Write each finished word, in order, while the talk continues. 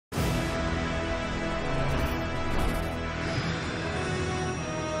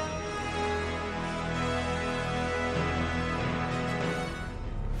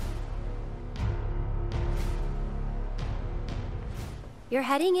You're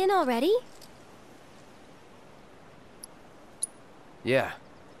heading in already? Yeah,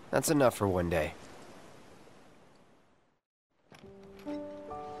 that's enough for one day.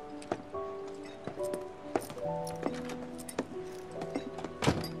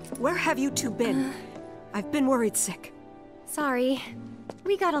 Where have you two been? I've been worried sick. Sorry.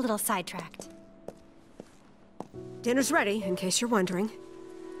 We got a little sidetracked. Dinner's ready, in case you're wondering.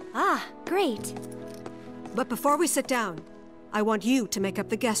 Ah, great. But before we sit down, I want you to make up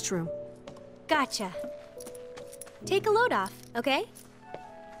the guest room. Gotcha. Take a load off, okay?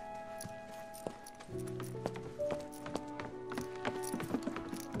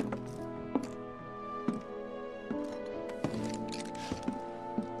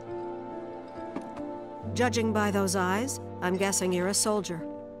 Judging by those eyes, I'm guessing you're a soldier.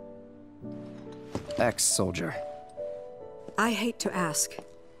 Ex-soldier. I hate to ask,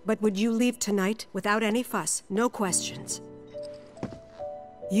 but would you leave tonight without any fuss, no questions?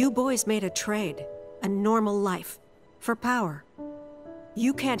 You boys made a trade, a normal life, for power.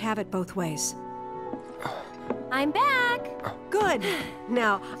 You can't have it both ways. I'm back! Good!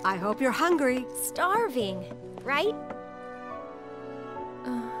 Now, I hope you're hungry. Starving, right?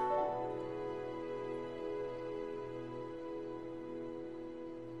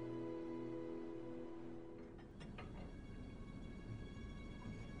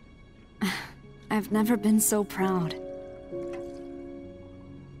 I've never been so proud.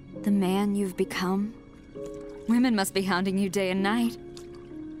 The man you've become. Women must be hounding you day and night.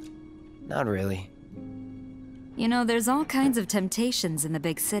 Not really. You know, there's all kinds of temptations in the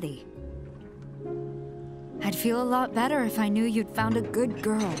big city. I'd feel a lot better if I knew you'd found a good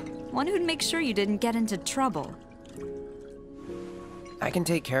girl. One who'd make sure you didn't get into trouble. I can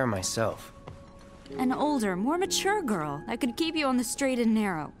take care of myself. An older, more mature girl that could keep you on the straight and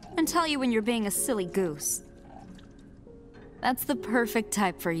narrow and tell you when you're being a silly goose. That's the perfect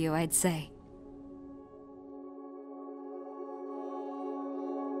type for you, I'd say.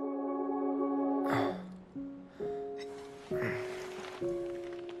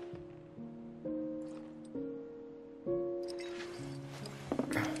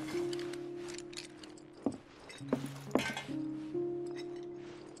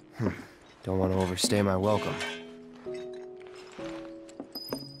 Don't want to overstay my welcome.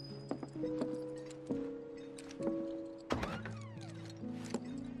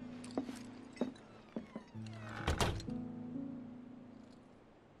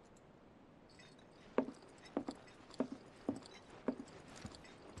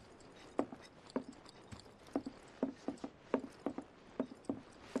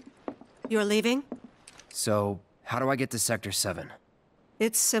 You're leaving? So, how do I get to Sector 7?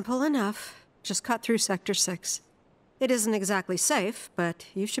 It's simple enough. Just cut through Sector 6. It isn't exactly safe, but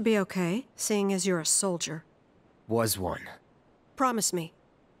you should be okay, seeing as you're a soldier. Was one. Promise me,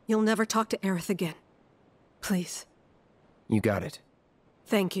 you'll never talk to Aerith again. Please. You got it.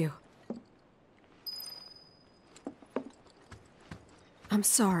 Thank you. I'm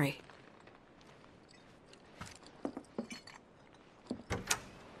sorry.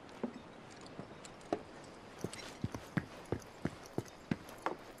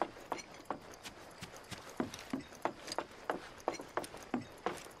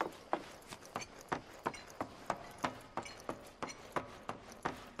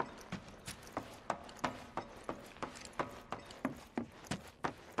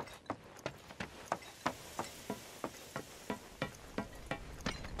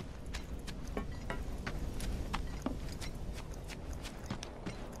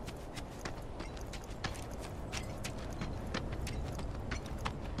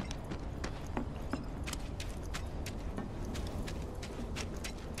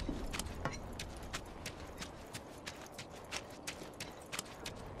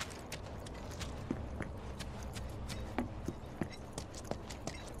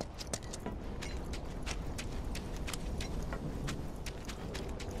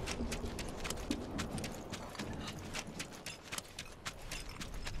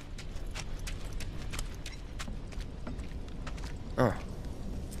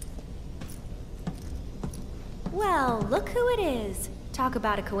 Well, look who it is. Talk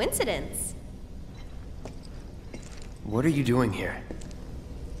about a coincidence. What are you doing here?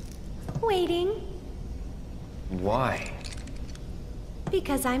 Waiting. Why?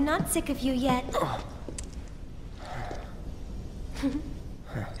 Because I'm not sick of you yet.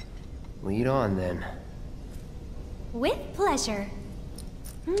 Lead on, then. With pleasure.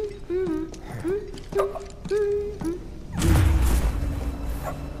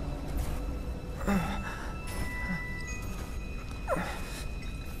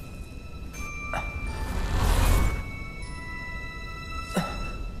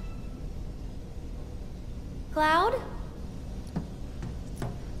 Cloud?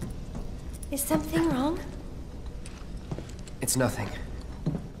 Is something wrong? It's nothing.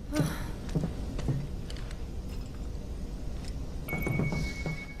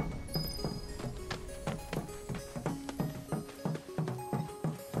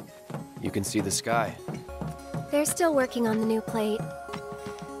 You can see the sky. They're still working on the new plate.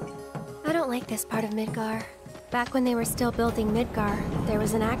 I don't like this part of Midgar. Back when they were still building Midgar, there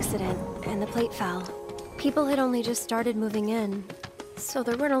was an accident, and the plate fell. People had only just started moving in, so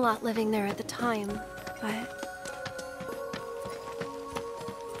there weren't a lot living there at the time, but...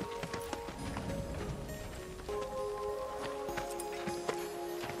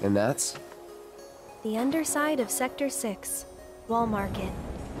 And that's? The underside of Sector 6, Wall Market.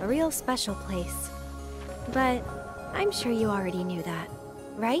 A real special place. But I'm sure you already knew that,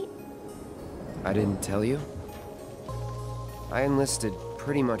 right? I didn't tell you? I enlisted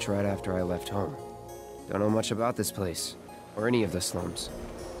pretty much right after I left home. Don't know much about this place, or any of the slums.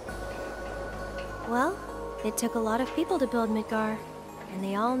 Well, it took a lot of people to build Midgar, and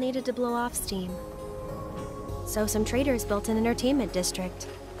they all needed to blow off steam. So some traders built an entertainment district.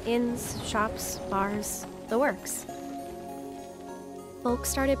 Inns, shops, bars, the works. Folks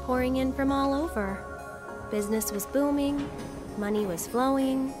started pouring in from all over. Business was booming, money was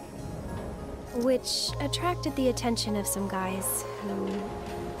flowing, which attracted the attention of some guys who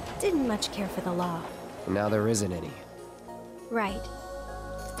didn't much care for the law. And now there isn't any. Right.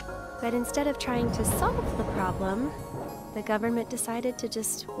 But instead of trying to solve the problem, the government decided to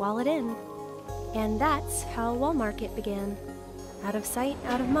just wall it in. And that's how Wall Market began. Out of sight,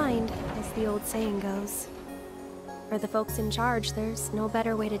 out of mind, as the old saying goes. For the folks in charge, there's no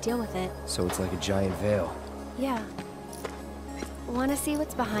better way to deal with it. So it's like a giant veil. Yeah. Want to see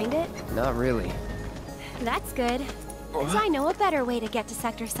what's behind it? Not really. That's good. Because I know a better way to get to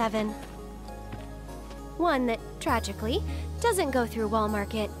Sector 7. One that, tragically, doesn't go through Wall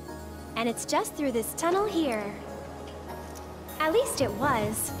Market. And it's just through this tunnel here. At least it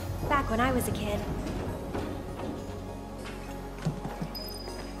was, back when I was a kid.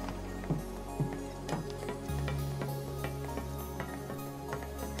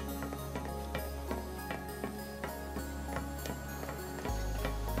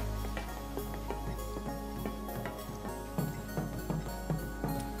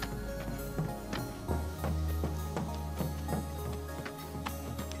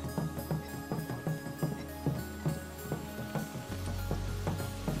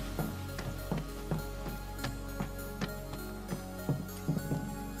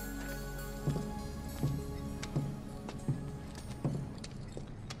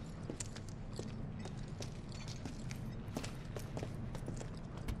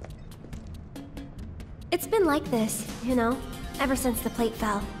 It's been like this, you know, ever since the plate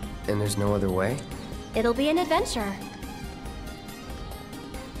fell. And there's no other way? It'll be an adventure.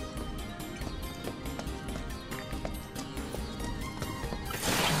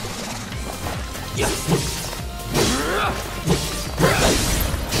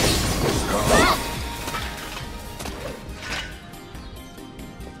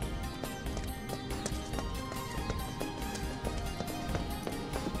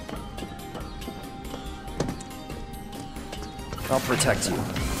 I'll protect you.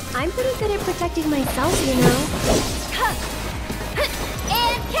 I'm pretty good at protecting myself, you know.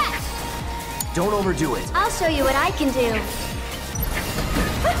 And catch! Don't overdo it. I'll show you what I can do.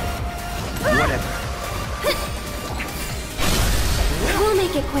 Whatever. We'll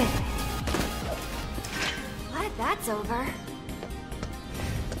make it quick. Glad that's over.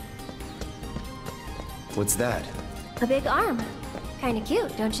 What's that? A big arm. Kinda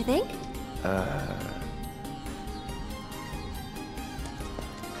cute, don't you think?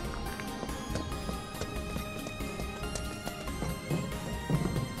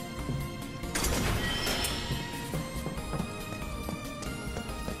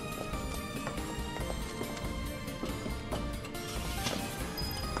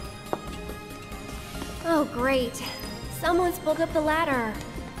 Oh, great. Someone's pulled up the ladder.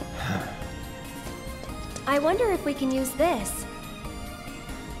 I wonder if we can use this.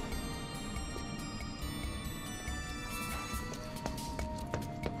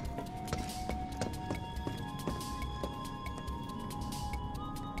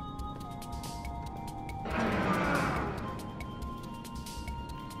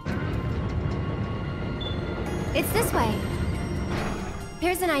 It's this way.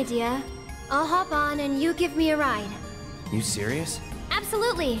 Here's an idea. I'll hop on and you give me a ride. You serious?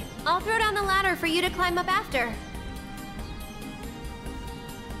 Absolutely. I'll throw down the ladder for you to climb up after.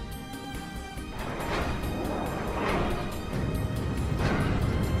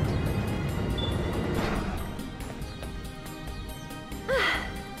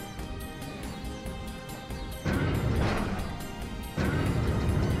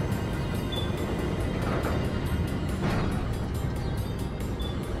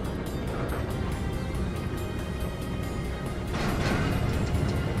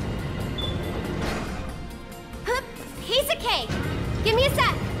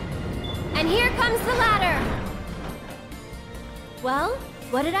 Well,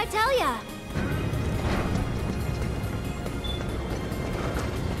 what did I tell ya?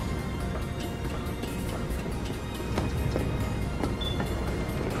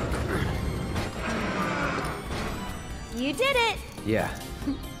 You did it! Yeah.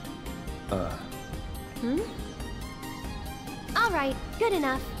 Alright, good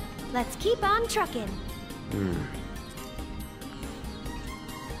enough. Let's keep on trucking.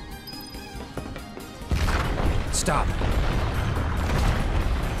 Stop.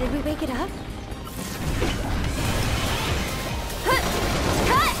 Did we wake it up?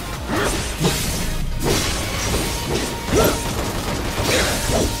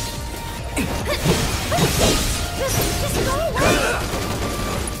 Just go away!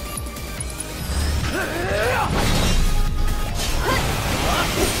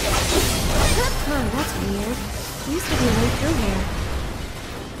 Huh, that's weird. Used to be a way through here.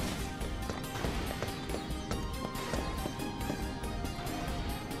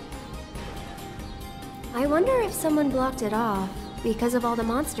 I wonder if someone blocked it off because of all the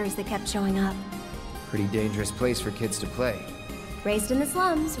monsters that kept showing up. Pretty dangerous place for kids to play. Raised in the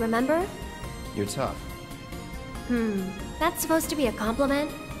slums, remember? You're tough. That's supposed to be a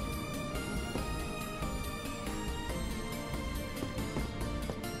compliment?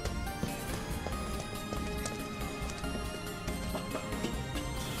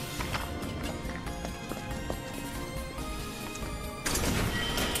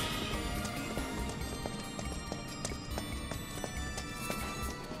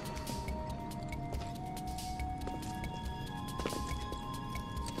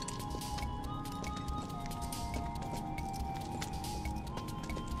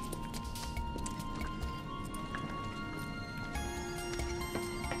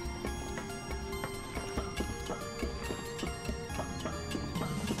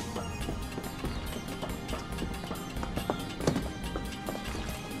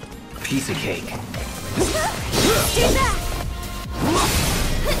 Piece of cake. Stay back!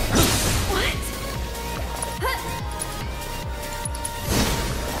 What?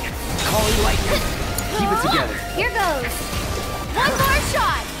 Calling lightning. Keep it together. Here goes. One more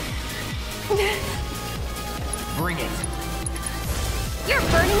shot. Bring it. You're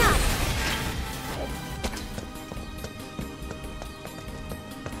burning up.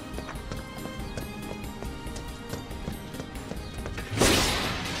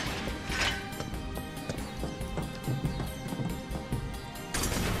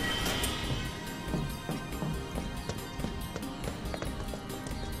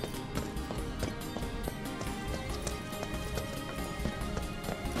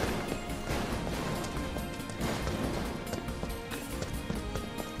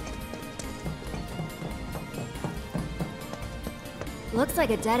 Looks like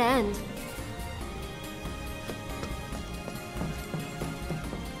a dead end.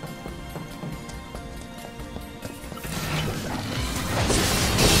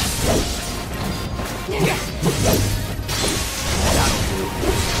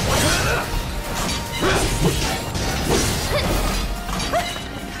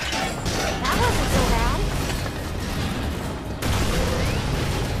 That wasn't so bad.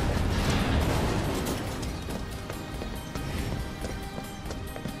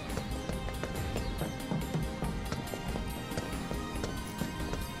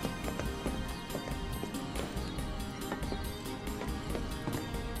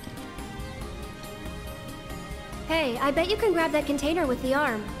 Hey, I bet you can grab that container with the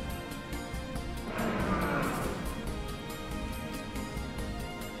arm.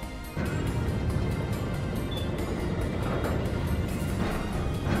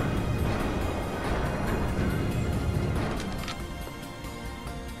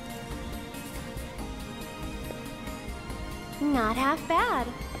 Not half bad.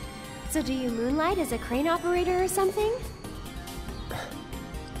 So do you moonlight as a crane operator or something?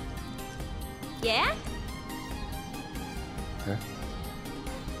 Yeah? Huh?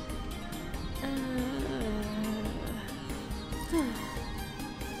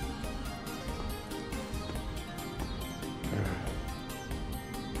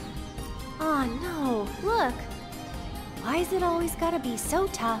 Oh no, look! Why is it always gotta be so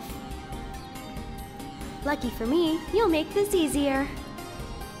tough? Lucky for me, you'll make this easier.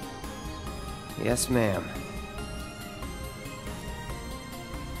 Yes, ma'am.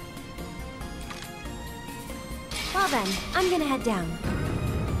 Well then, I'm gonna head down.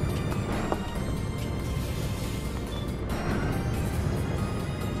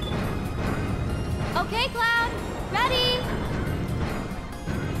 Okay, Cloud! Ready!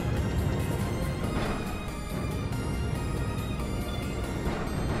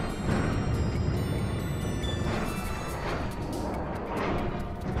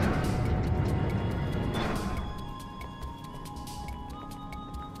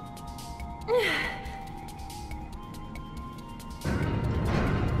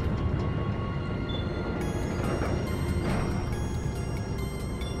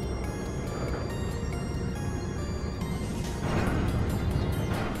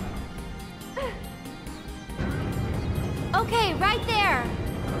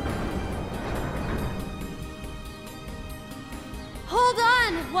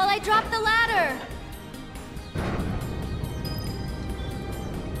 on while I drop the ladder!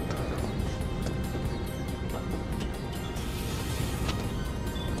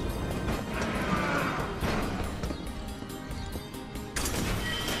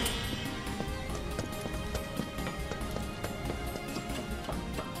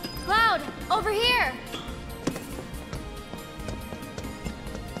 Cloud, over here!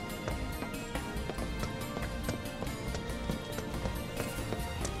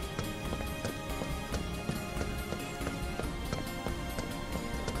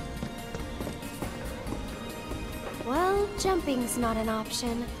 Well, jumping's not an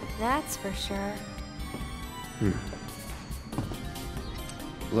option, that's for sure.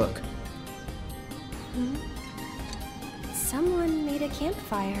 Look. Someone made a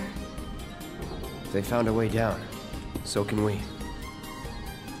campfire. They found a way down. So can we.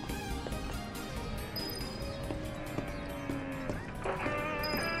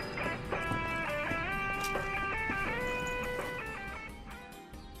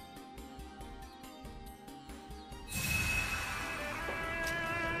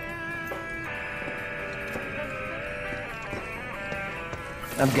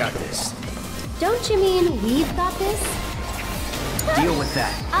 I've got this. Don't you mean we've got this? Deal with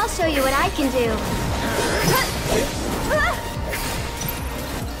that. I'll show you what I can do.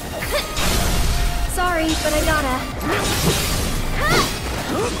 Sorry, but I gotta.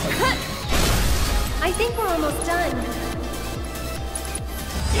 I think we're almost done.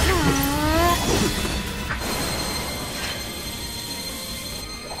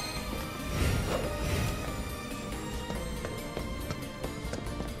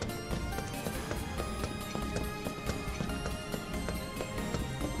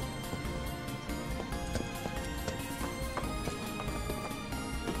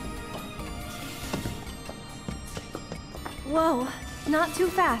 Whoa, not too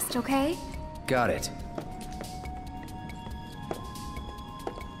fast, okay? Got it.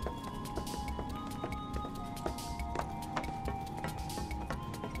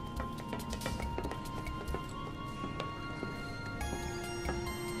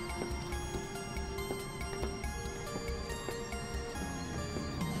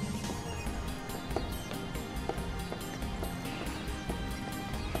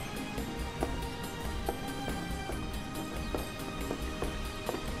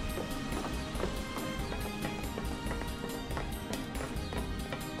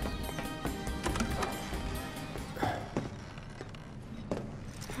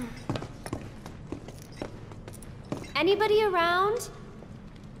 Anybody around?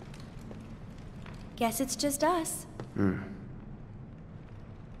 Guess it's just us.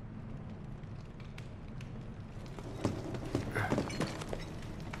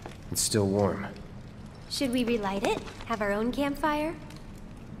 It's still warm. Should we relight it? Have our own campfire?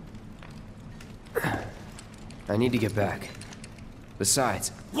 I need to get back.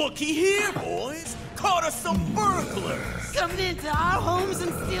 Besides, Looky here, boys! Caught us some burglars! Coming into our homes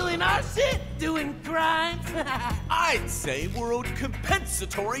and stealing our shit? Doing crimes? I'd say we're owed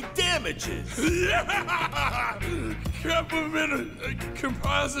compensatory damages!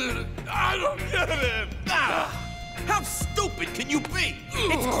 Composite. I don't get it. How stupid can you be?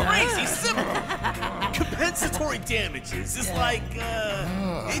 It's crazy simple! Compensatory damages is like,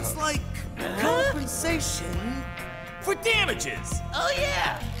 it's like compensation for damages! Oh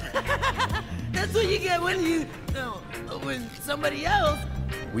yeah! That's what you get when you, when somebody else.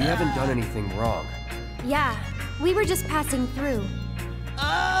 we haven't done anything wrong. Yeah, we were just passing through.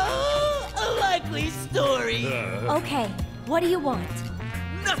 Oh, a likely story. Okay, what do you want?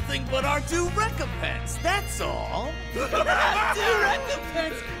 Nothing but our due recompense, that's all! Due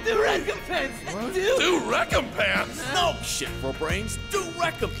recompense! Due recompense! Do recompense. No shit for brains, due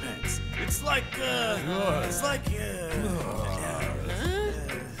recompense! It's like,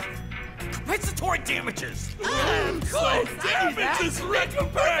 compensatory damages! Of course, Damages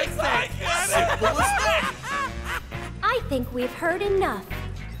recompense. I get it. Simple as that! I think we've heard enough.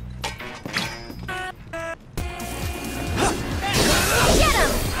 Get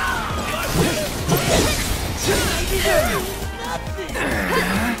him!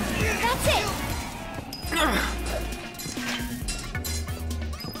 That's it!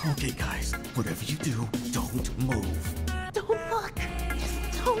 Okay, guys, whatever you do, don't move. Don't look!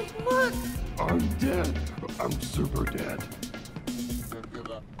 Don't look! I'm dead. I'm super dead.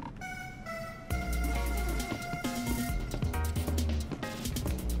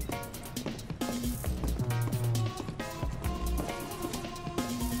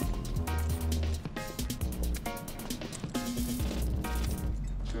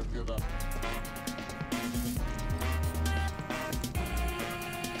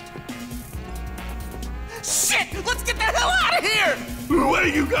 get the hell out of here!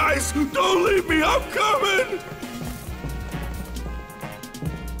 Wait, you guys! Don't leave me! I'm coming!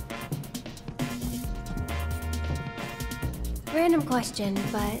 Random question,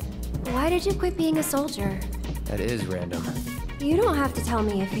 but why did you quit being a soldier? That is random. You don't have to tell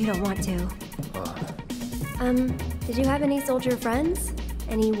me if you don't want to. Did you have any soldier friends?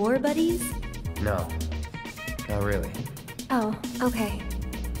 Any war buddies? No. Not really. Oh, okay.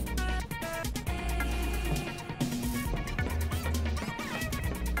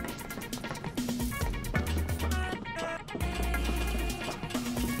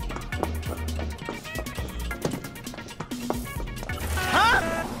 Huh?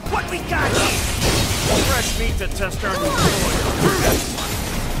 What we got here? Fresh meat to test our new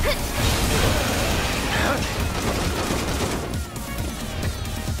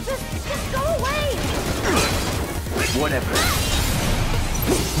Just go away! Whatever.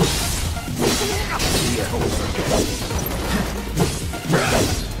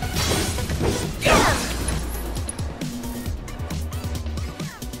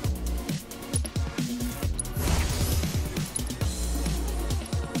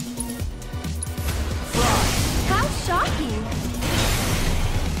 How shocking!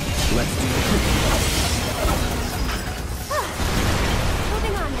 Let's do it.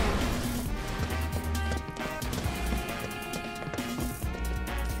 Moving on then.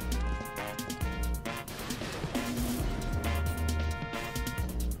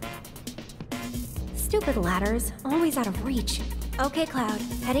 Stupid ladders, always out of reach. Okay, Cloud,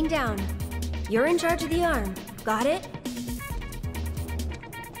 heading down. You're in charge of the arm. Got it?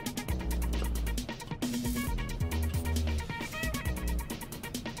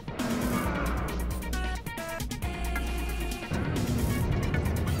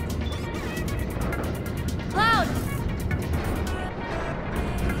 Cloud!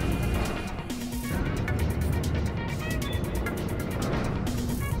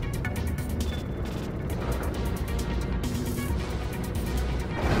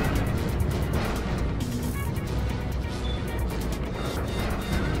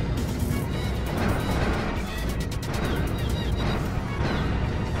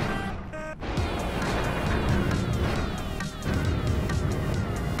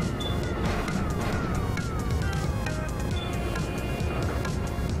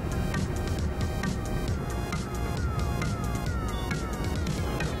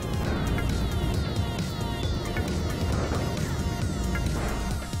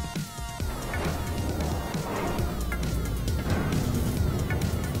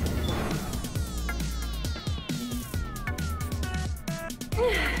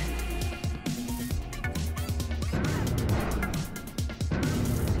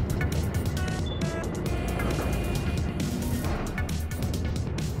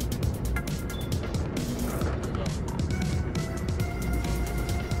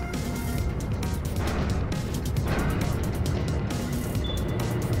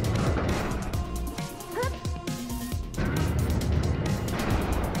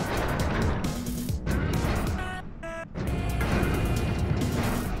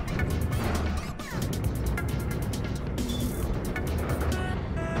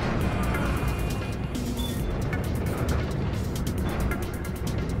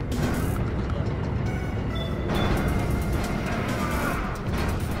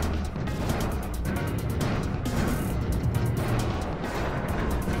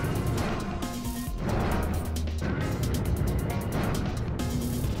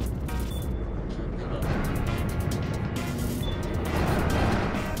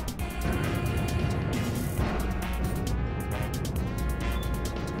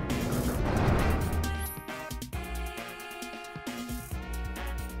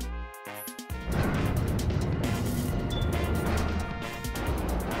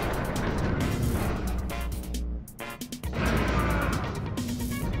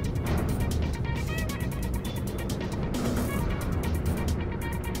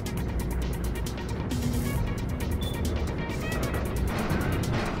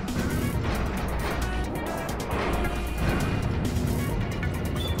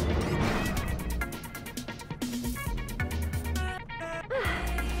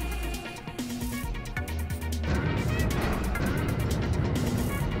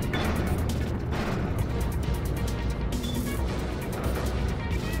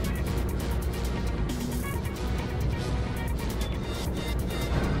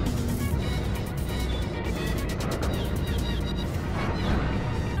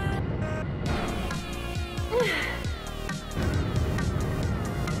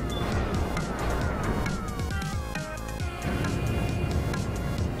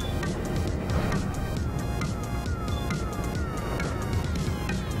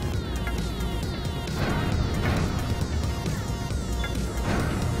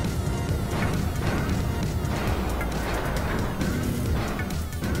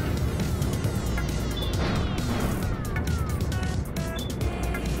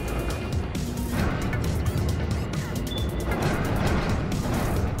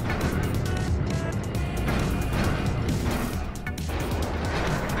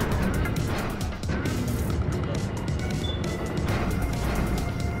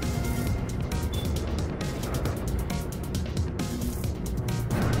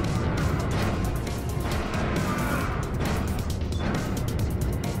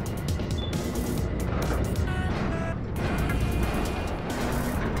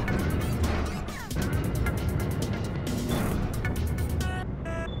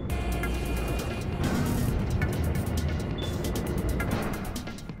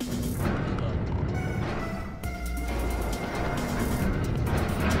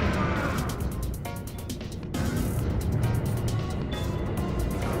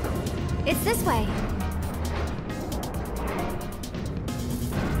 It's this way.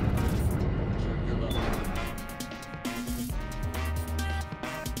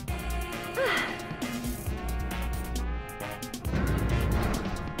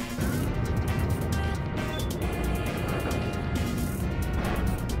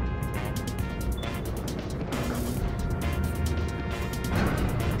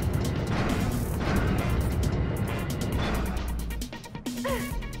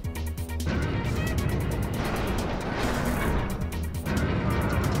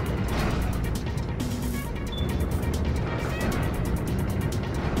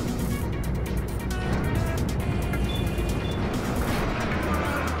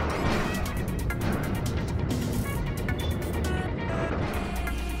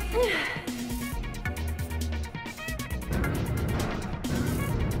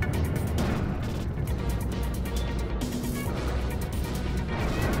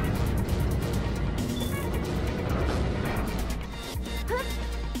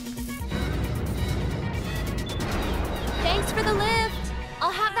 Thanks for the lift.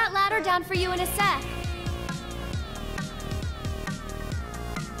 I'll have that ladder down for you in a sec.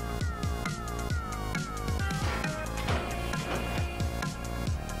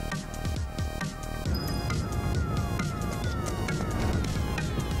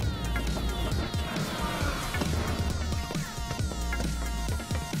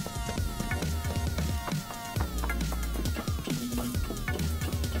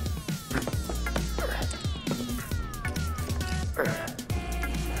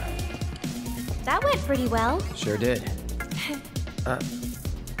 That went pretty well. Sure did. Huh?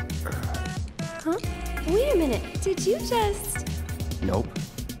 Wait a minute. Did you just... Nope.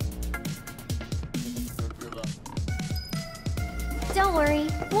 Don't worry.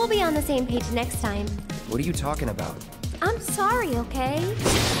 We'll be on the same page next time. What are you talking about? I'm sorry, okay?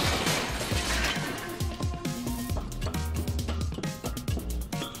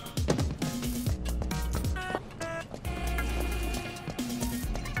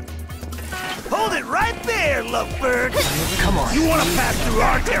 Hold it right there, lovebird! Come on. You want to pass through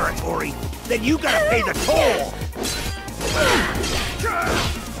our territory, then you gotta pay the toll!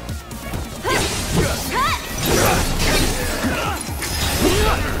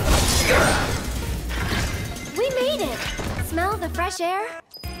 We made it! Smell the fresh air?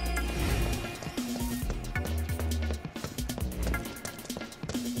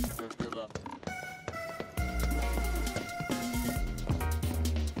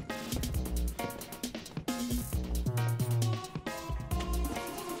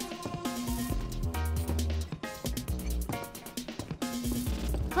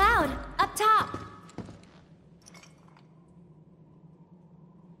 Cloud, up top!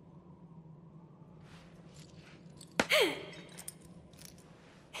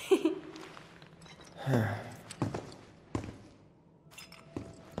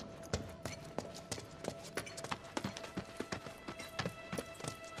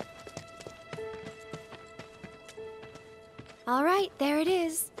 All right, there it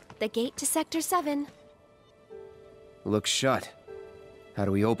is. The gate to Sector 7. Looks shut. How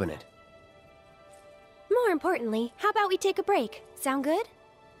do we open it? More importantly, how about we take a break? Sound good?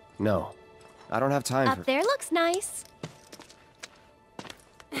 No. I don't have time for... Up there looks nice.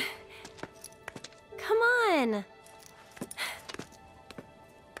 Come on.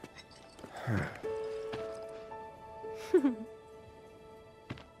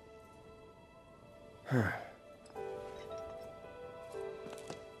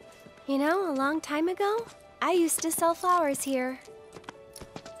 You know, a long time ago, I used to sell flowers here.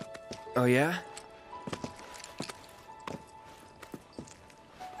 Oh, yeah?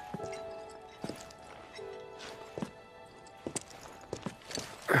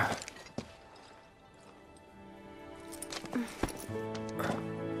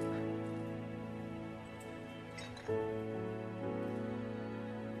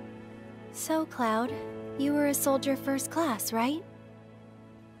 So, Cloud, you were a soldier first class, right?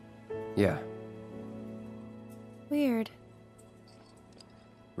 Yeah. Weird.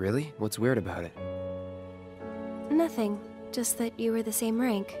 Really? What's weird about it? Nothing. Just that you were the same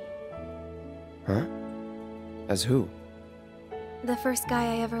rank. Huh? As who? The first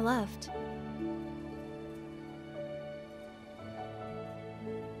guy I ever loved.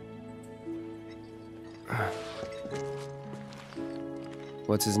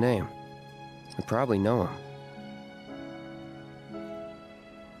 What's his name? I probably know him.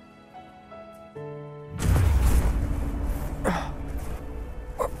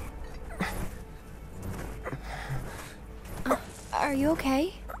 Are you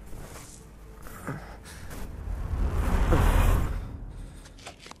okay?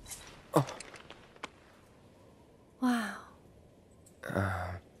 Oh.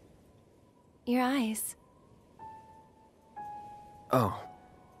 Your eyes. Oh.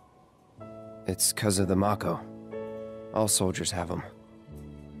 It's 'cause of the Mako. All soldiers have them.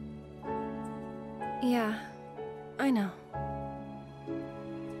 Yeah, I know.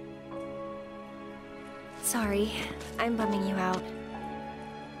 Sorry, I'm bumming you out.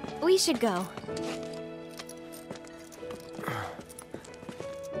 We should go.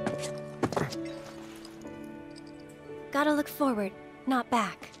 Gotta look forward, not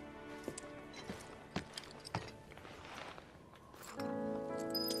back.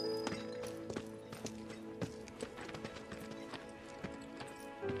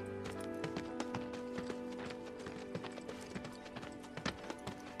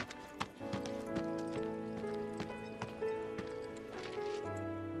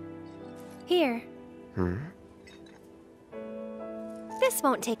 Here. This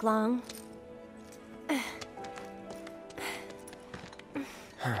won't take long.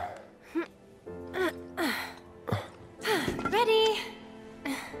 Ready?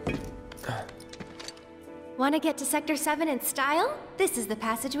 Want to get to Sector 7 in style? This is the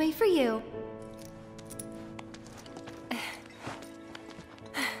passageway for you.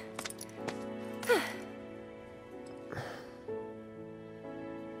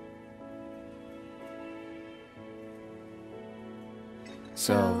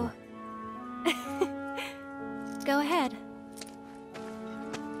 So... Go ahead.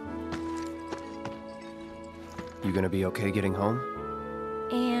 You gonna be okay getting home?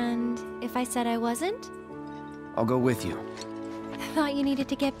 And if I said I wasn't? I'll go with you. I thought you needed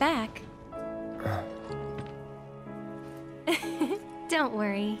to get back. Don't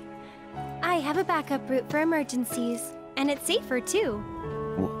worry. I have a backup route for emergencies, and it's safer too.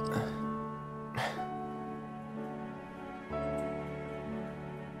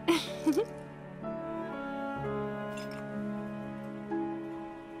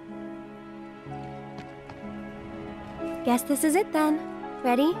 Guess this is it then.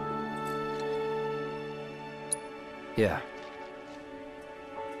 Ready? Yeah.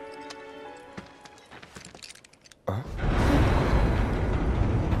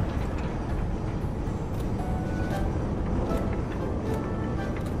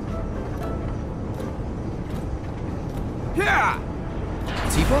 Yeah!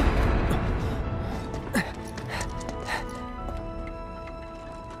 Tifa?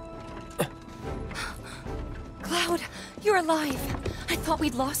 Cloud, you're alive. I thought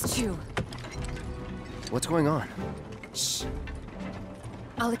we'd lost you. What's going on? Shh.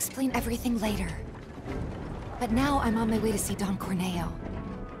 I'll explain everything later. But now I'm on my way to see Don Corneo.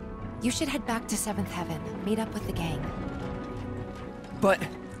 You should head back to 7th Heaven, meet up with the gang. But...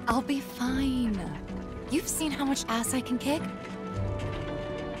 I'll be fine. You've seen how much ass I can kick?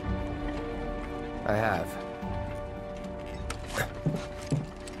 I have.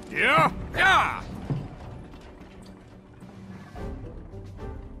 Yeah? Yeah!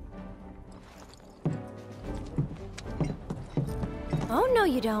 Oh, no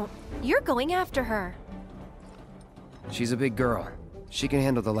you don't. You're going after her. She's a big girl. She can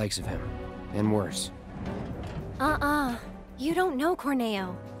handle the likes of him. And worse. You don't know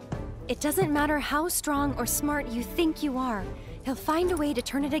Corneo. It doesn't matter how strong or smart you think you are. He'll find a way to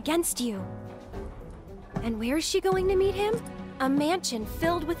turn it against you. And where is she going to meet him? A mansion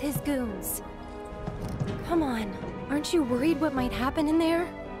filled with his goons. Come on, aren't you worried what might happen in there?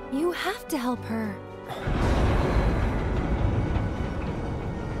 You have to help her.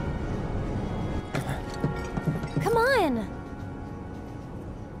 Come on!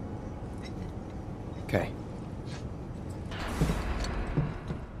 Okay.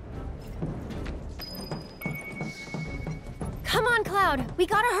 Come on, Cloud! We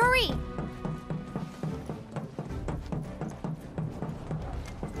gotta hurry!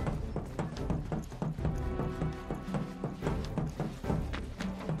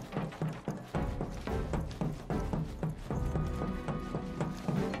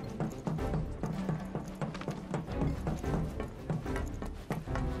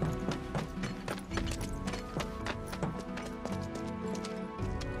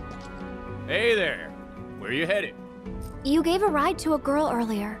 Hey there. Where you headed? You gave a ride to a girl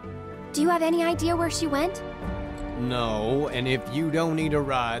earlier. Do you have any idea where she went? No, and if you don't need a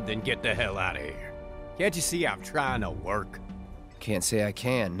ride, then get the hell out of here. Can't you see I'm trying to work? Can't say I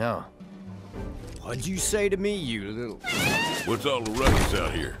can, no. What'd you say to me, you little... What's all the ruckus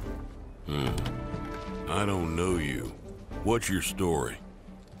out here? I don't know you. What's your story?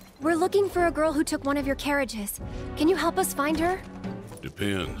 We're looking for a girl who took one of your carriages. Can you help us find her?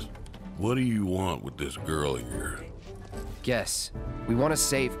 Depends. What do you want with this girl of yours? Guess. We want to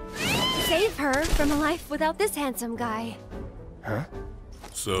save... Save her from a life without this handsome guy. Huh?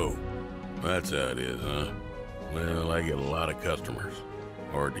 So, That's how it is, huh? Well, I get a lot of customers.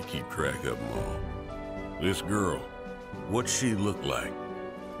 Hard to keep track of them all. This girl, what's she look like?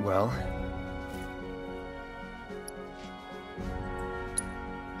 Well...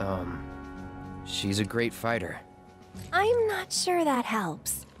 she's a great fighter. I'm not sure that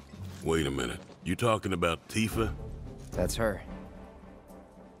helps. Wait a minute. You talking about Tifa? That's her.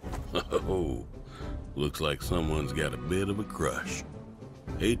 Oh, looks like someone's got a bit of a crush.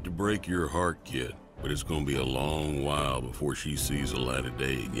 Hate to break your heart, kid, but it's gonna be a long while before she sees the light of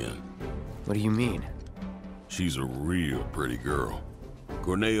day again. What do you mean? She's a real pretty girl.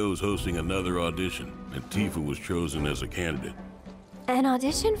 Corneo's hosting another audition, and Tifa was chosen as a candidate. An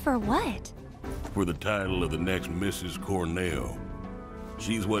audition for what? For the title of the next Mrs. Corneo.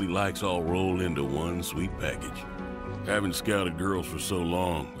 She's what he likes all rolled into one sweet package. Having scouted girls for so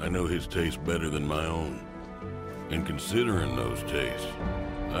long, I know his taste better than my own. And considering those tastes,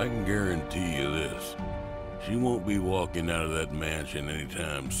 I can guarantee you this. She won't be walking out of that mansion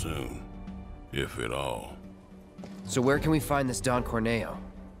anytime soon. If at all. So where can we find this Don Corneo?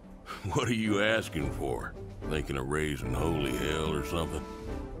 What are you asking for? Thinking of raising holy hell or something?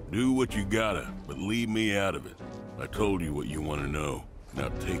 Do what you gotta, but leave me out of it. I told you what you want to know. Now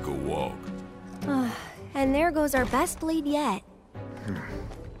take a walk. And there goes our best lead yet.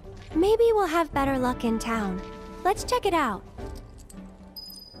 Maybe we'll have better luck in town. Let's check it out.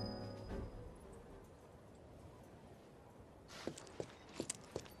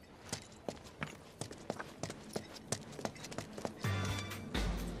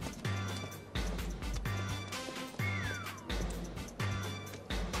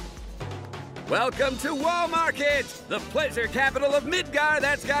 Welcome to Wall Market, the pleasure capital of Midgar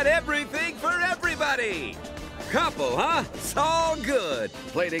that's got everything for everybody. Couple, huh? It's all good.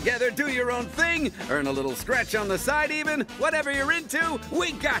 Play together, do your own thing, earn a little scratch on the side even. Whatever you're into,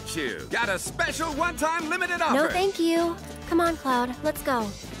 we got you. Got a special one-time limited offer. No, thank you. Come on, Cloud. Let's go.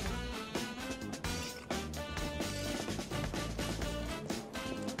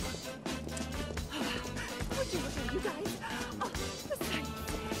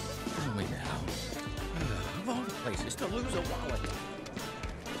 Only now. Of all the places to lose a wallet.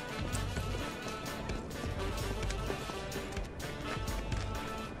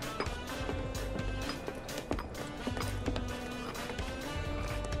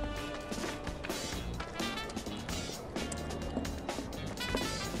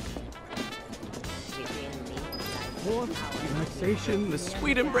 Warmth, relaxation, the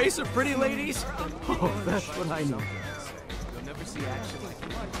sweet embrace of pretty ladies. Oh, that's what I know. You'll never see action like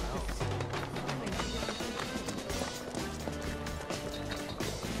it.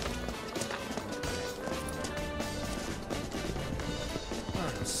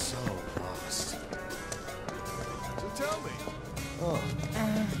 I'm so lost. So tell me. Oh.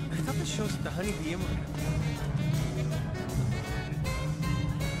 I thought the show's at the Honeybee Immigrant.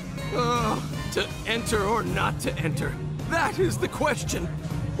 Oh, to enter or not to enter? That is the question.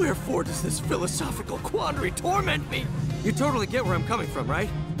 Wherefore does this philosophical quandary torment me? You totally get where I'm coming from, right?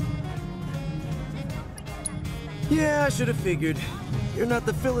 Yeah, I should have figured. You're not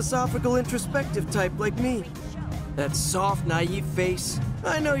the philosophical, introspective type like me. That soft, naive face.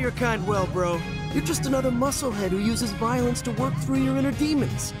 I know your kind well, bro. You're just another musclehead who uses violence to work through your inner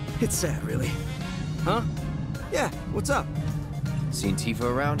demons. It's sad, really. Huh? Yeah, what's up? Seen Tifa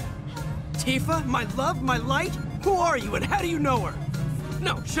around? Tifa? My love? My light? Who are you and how do you know her?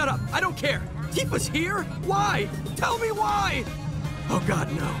 No, shut up. I don't care. Tifa's here? Why? Tell me why! Oh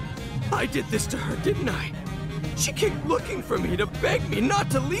god, no. I did this to her, didn't I? She kept looking for me to beg me not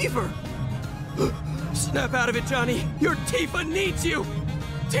to leave her. Snap out of it, Johnny. Your Tifa needs you.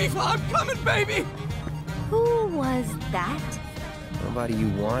 Tifa, I'm coming, baby! Who was that? Nobody you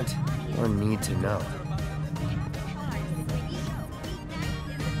want or need to know.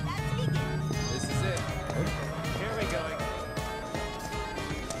 This is it. Here we go.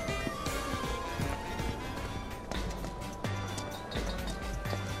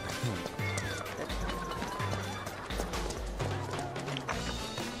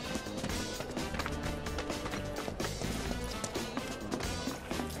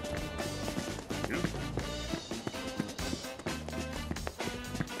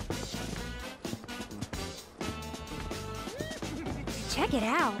 Check it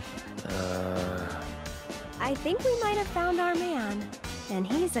out. I think we might have found our man. And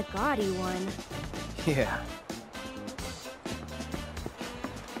he's a gaudy one. Yeah.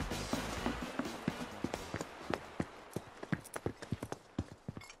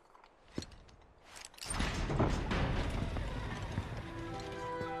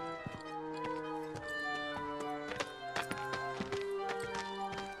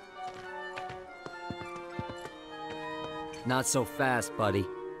 Not so fast, buddy.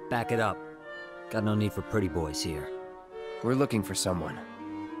 Back it up. Got no need for pretty boys here. We're looking for someone.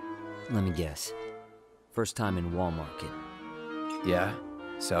 Let me guess. First time in Wall Market. Yeah?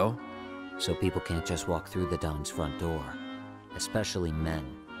 So? So people can't just walk through the Don's front door. Especially men.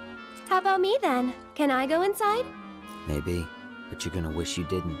 How about me then? Can I go inside? Maybe, but you're gonna wish you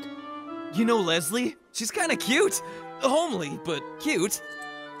didn't. You know Leslie? She's kinda cute. Homely, but cute.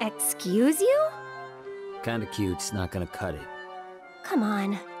 Excuse you? Kinda cute's not gonna cut it. Come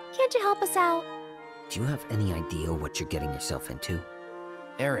on, can't you help us out? Do you have any idea what you're getting yourself into?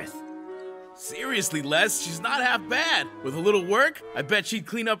 Aerith. Seriously, Les, she's not half bad. With a little work, I bet she'd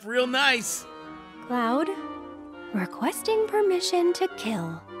clean up real nice. Cloud, requesting permission to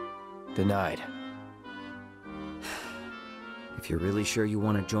kill. Denied. If you're really sure you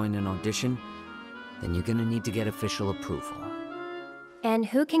want to join an audition, then you're gonna need to get official approval. And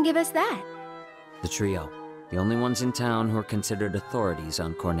who can give us that? The trio. The only ones in town who are considered authorities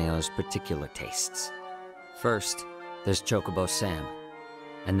on Corneo's particular tastes. First, there's Chocobo Sam.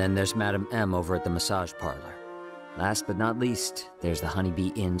 And then there's Madam M over at the massage parlor. Last but not least, there's the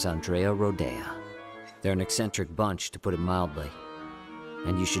Honeybee Inn's Andrea Rodea. They're an eccentric bunch, to put it mildly.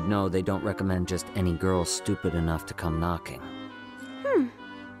 And you should know they don't recommend just any girl stupid enough to come knocking.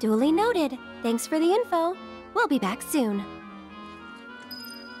 Duly noted. Thanks for the info. We'll be back soon.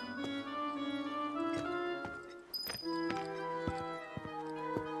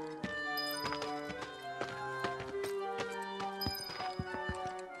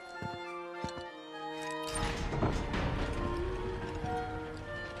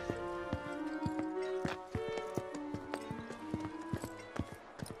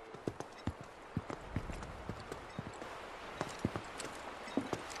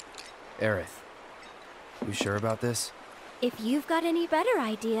 Aerith. You sure about this? If you've got any better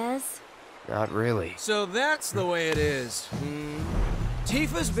ideas. Not really. So that's the way it is.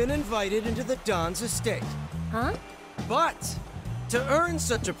 Tifa's been invited into the Don's estate. Huh? But to earn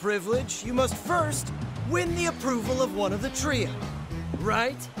such a privilege, you must first win the approval of one of the trio.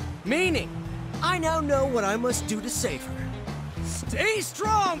 Right? Meaning, I now know what I must do to save her. Stay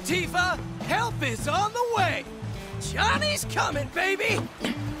strong, Tifa! Help is on the way! Johnny's coming, baby!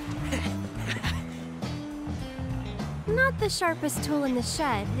 Not the sharpest tool in the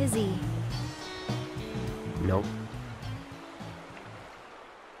shed, is he? Nope.